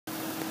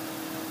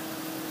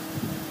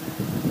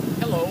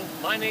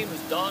My name is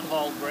Don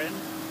Hallgren,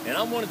 and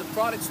I'm one of the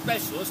product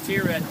specialists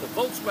here at the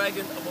Volkswagen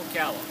of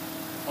Ocala.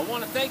 I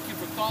want to thank you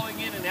for calling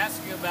in and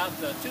asking about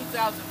the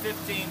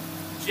 2015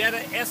 Jetta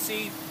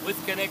SE with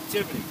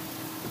connectivity.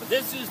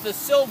 This is the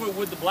silver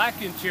with the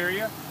black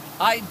interior.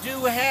 I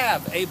do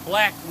have a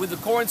black with the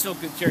corn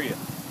silk interior.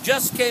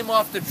 Just came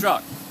off the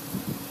truck.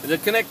 The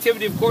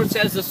connectivity, of course,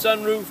 has the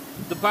sunroof,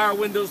 the power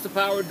windows, the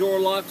power door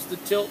locks, the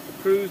tilt, the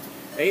cruise,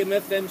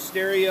 AM/FM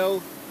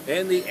stereo,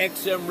 and the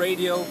XM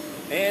radio,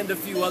 and a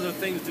few other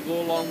things to go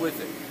along with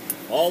it.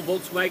 All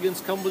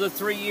Volkswagens come with a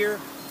 3-year,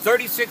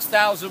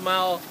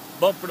 36,000-mile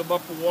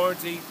bumper-to-bumper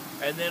warranty,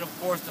 and then,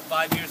 of course, the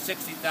 5-year,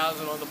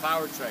 60,000 on the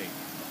powertrain.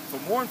 For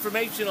more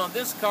information on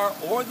this car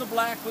or the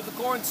black with the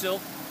corn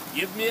silk,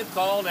 give me a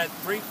call at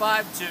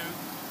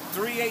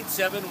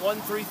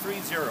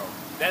 352-387-1330.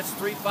 That's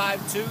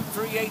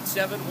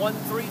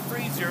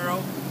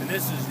 352-387-1330. And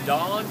this is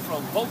Don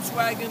from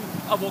Volkswagen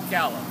of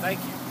Ocala.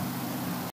 Thank you.